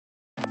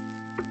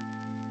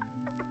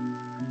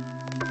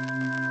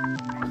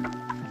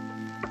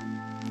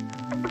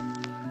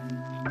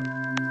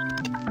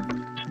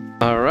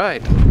All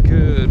right,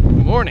 good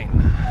morning.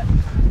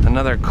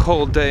 Another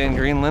cold day in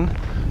Greenland.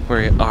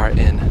 We are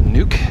in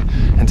Nuuk,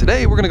 and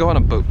today we're gonna go on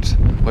a boat,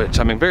 which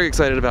I'm very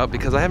excited about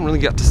because I haven't really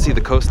got to see the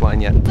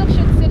coastline yet.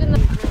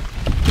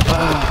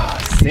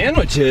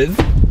 Sandwiches?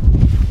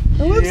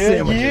 I love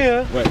sandwiches.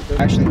 Yeah. Wait,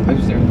 actually, I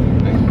was there.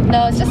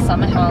 No, it's just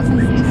summer house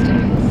and Easter.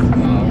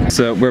 Oh, okay.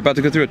 So we're about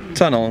to go through a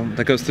tunnel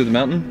that goes through the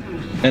mountain.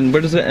 And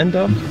where does it end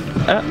up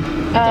at?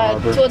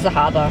 Towards the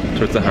harbour.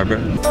 Towards the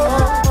harbour.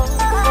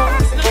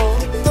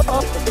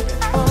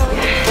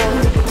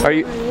 Are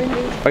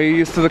you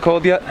used to the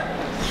cold yet?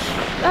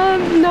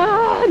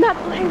 No, not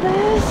like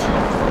this.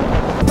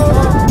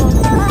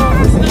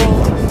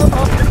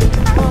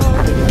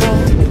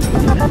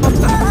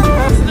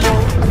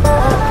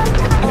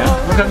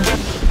 Yeah, okay.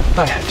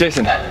 Hi,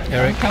 Jason.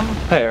 Eric.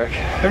 Hi, Eric.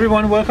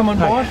 Everyone, welcome on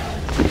board.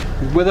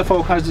 The weather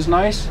forecast is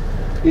nice.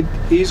 It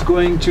is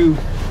going to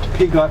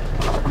pick up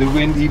the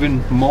wind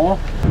even more.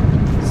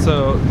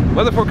 So,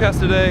 weather forecast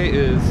today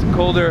is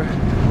colder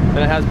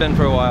than it has been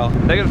for a while.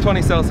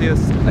 -20 Celsius.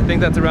 I think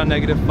that's around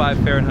 -5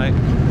 Fahrenheit.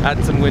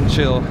 Add some wind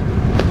chill.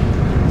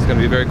 It's gonna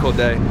be a very cold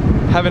day.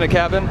 Having a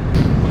cabin,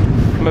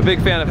 I'm a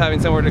big fan of having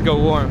somewhere to go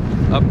warm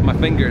up my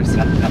fingers.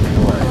 Nothing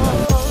to worry about.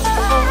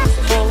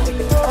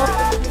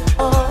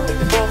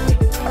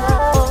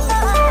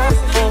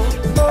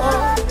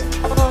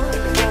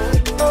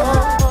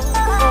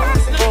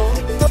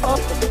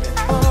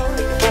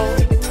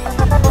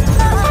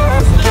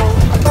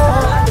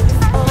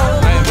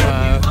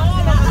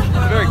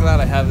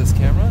 This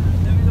camera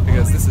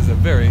because this is a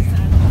very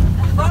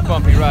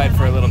bumpy ride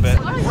for a little bit.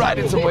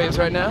 Riding some waves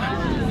right now.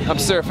 I'm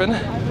surfing.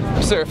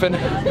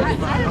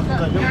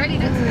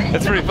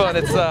 It's pretty fun.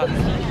 It's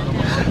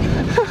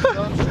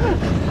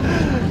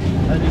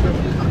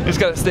you just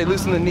gotta stay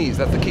loose in the knees,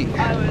 that's the key.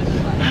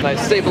 And I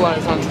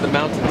stabilize onto the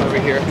mountain over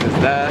here because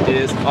that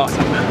is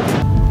awesome.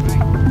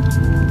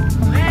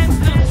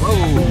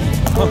 Whoa!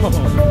 Oh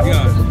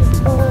god.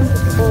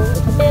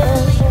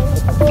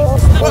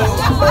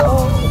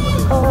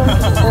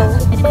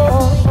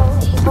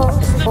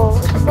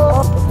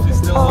 She's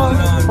still holding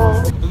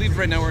on. I believe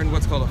right now we're in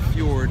what's called a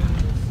fjord,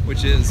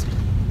 which is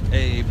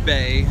a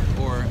bay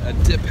or a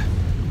dip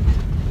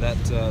that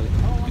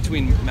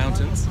between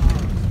mountains.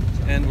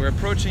 And we're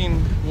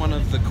approaching one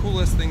of the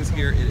coolest things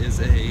here. It is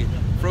a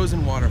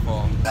frozen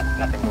waterfall.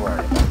 Nothing to worry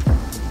about.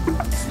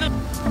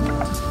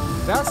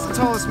 That's the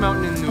tallest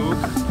mountain in Nuuk,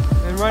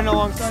 and right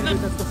alongside of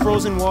it, that's the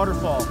frozen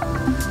waterfall.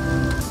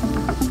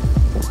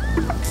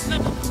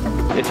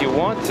 If you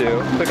want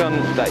to, click on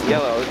that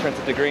yellow, it turns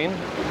it to green,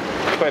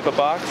 swipe a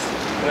box,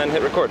 and then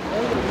hit record.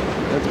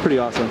 That's pretty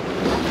awesome.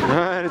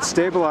 And it's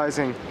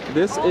stabilizing.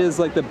 This is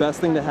like the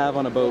best thing to have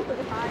on a boat.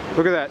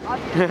 Look at that.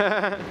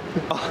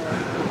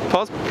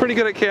 Paul's pretty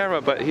good at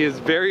camera, but he is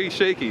very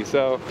shaky,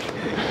 so...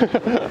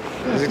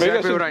 That's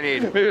exactly what I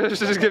need. Maybe I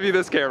should just give you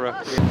this camera.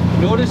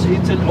 Notice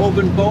it's an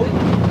open boat,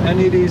 and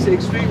it is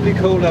extremely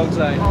cold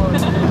outside.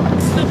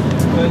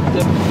 But,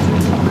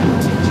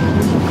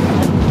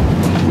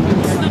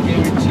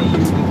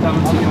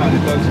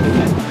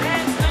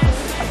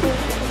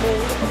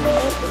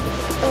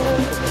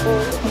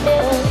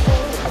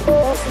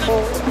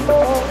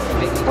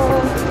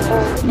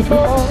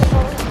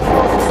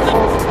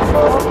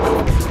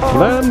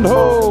 Land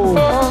ho!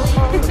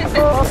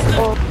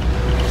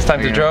 It's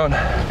time to drone.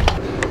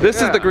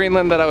 This is the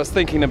Greenland that I was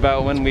thinking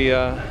about when we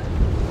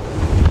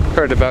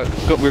heard about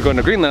we were going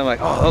to Greenland. I'm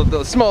like, oh,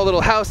 those small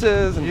little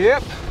houses and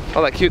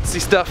all that cutesy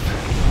stuff.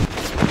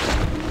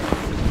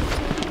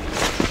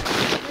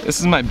 This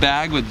is my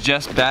bag with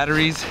just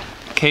batteries,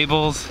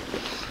 cables,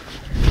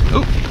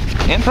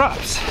 and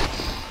props.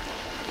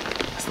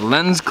 Is the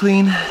lens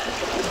clean?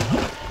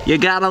 You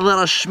got a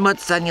little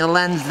schmutz on your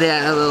lens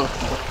there, a little.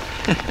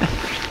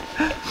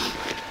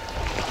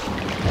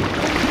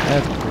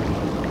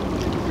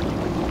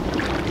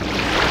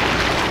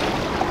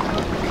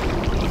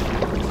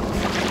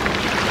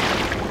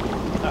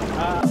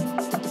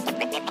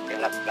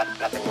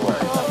 Nothing to worry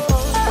about.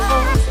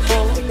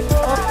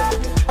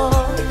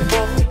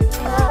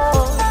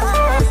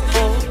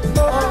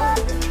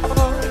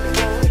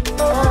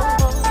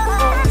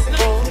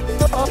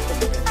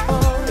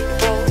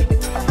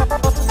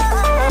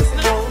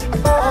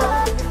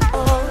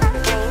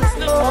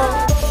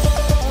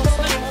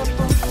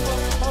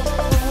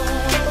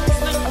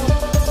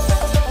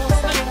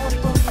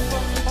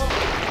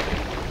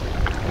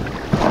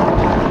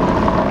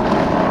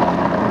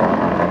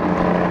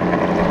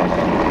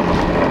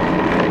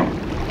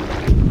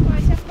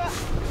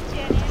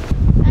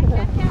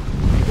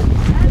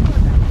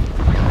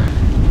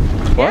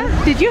 What?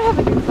 Yeah? Did you have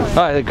a good time?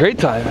 Oh, I had a great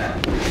time.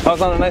 I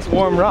was on a nice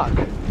warm rock.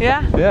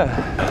 Yeah? Yeah.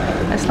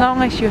 As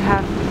long as you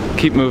have...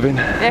 Keep moving.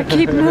 Yeah,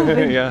 keep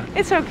moving. Yeah.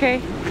 It's okay.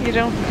 You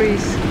don't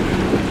freeze.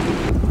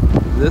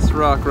 This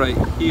rock right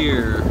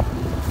here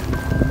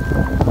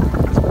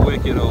is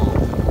wicked old.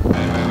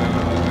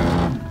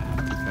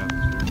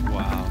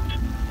 Wow.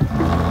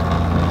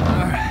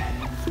 Alright.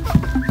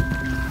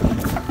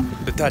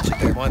 To touch it,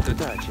 they want to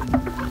touch it.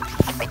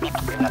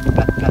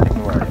 Nothing to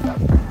worry about.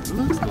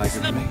 Looks like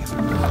it's making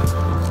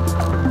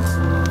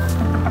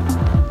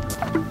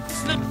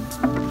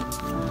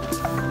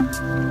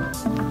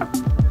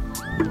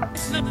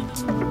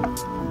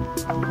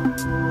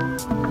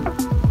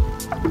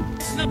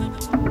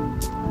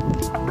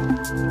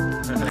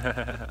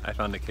I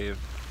found a cave.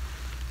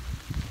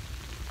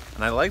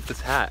 And I like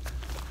this hat.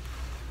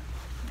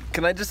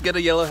 Can I just get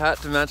a yellow hat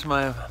to match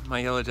my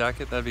yellow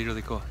jacket? That'd be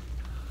really cool.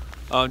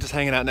 I'm just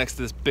hanging out next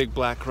to this big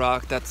black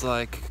rock that's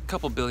like a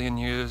couple billion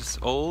years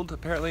old.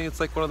 Apparently it's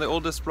like one of the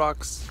oldest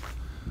rocks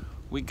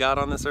we got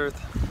on this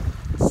earth.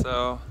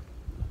 So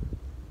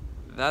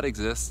that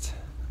exists.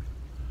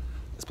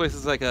 This place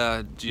is like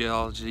a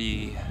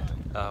geology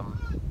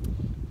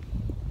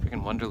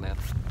freaking wonderland.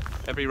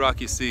 Every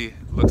rock you see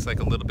looks like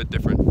a little bit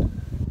different.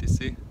 Do you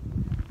see?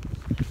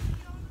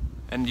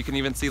 And you can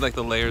even see like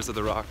the layers of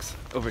the rocks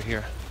over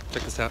here.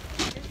 Check this out.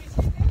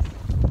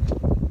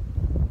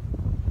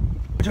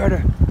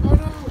 Charter. Oh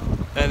no.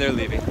 And they're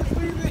leaving.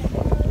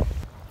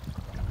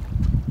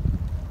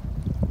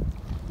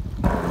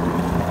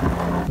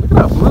 Look at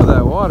how blue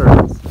that water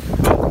is.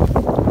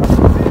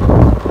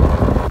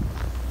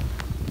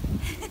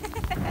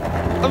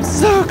 I'm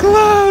so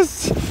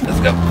close. Let's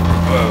go.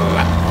 Whoa.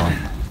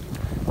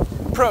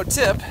 Pro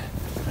tip,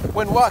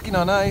 when walking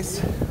on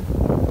ice,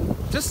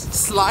 just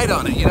slide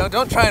on it, you know?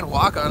 Don't try and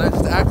walk on it,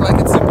 just act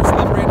like it's super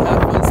slippery and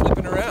have fun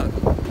slipping around.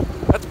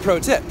 That's a pro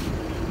tip.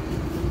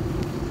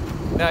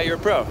 Now you're a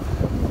pro.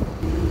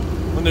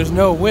 When there's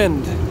no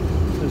wind,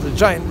 there's a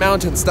giant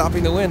mountain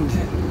stopping the wind,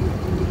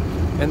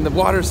 and the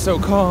water's so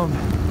calm.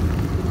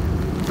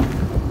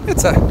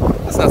 It's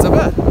not so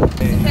bad.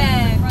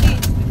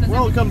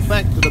 Welcome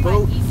back to the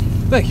boat.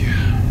 Thank you.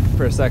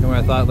 For a second where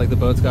I thought like the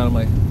boat's gone, I'm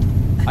like,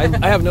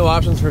 I have no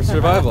options for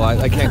survival.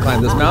 I can't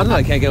climb this mountain,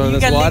 I can't get in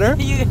this water.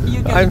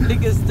 You got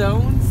biggest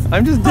stones?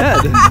 I'm just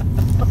dead.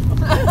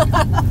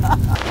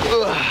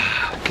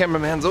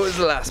 Cameraman's always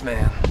the last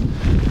man.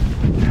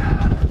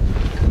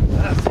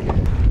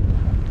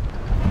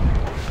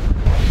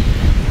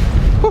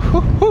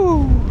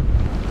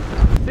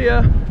 See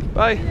ya.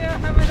 Bye. Yeah,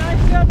 have a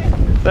nice journey.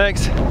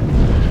 Thanks.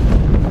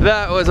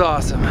 That was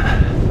awesome.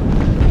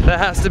 That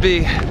has to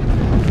be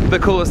the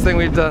coolest thing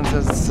we've done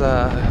since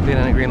being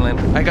in Greenland.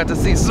 I got to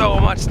see so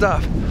much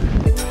stuff.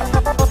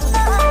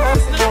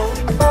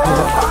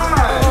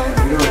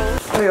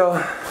 Hey y'all.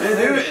 How you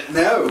doing?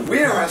 No,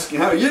 we are asking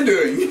how you're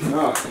doing.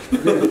 Oh,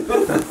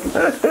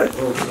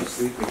 so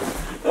sleepy.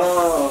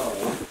 Oh.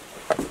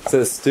 Is it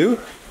a stew?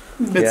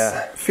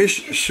 It's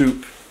fish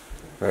soup.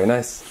 Very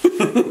nice.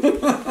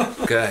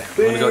 Okay,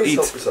 I'm gonna go eat.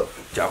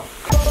 Ciao.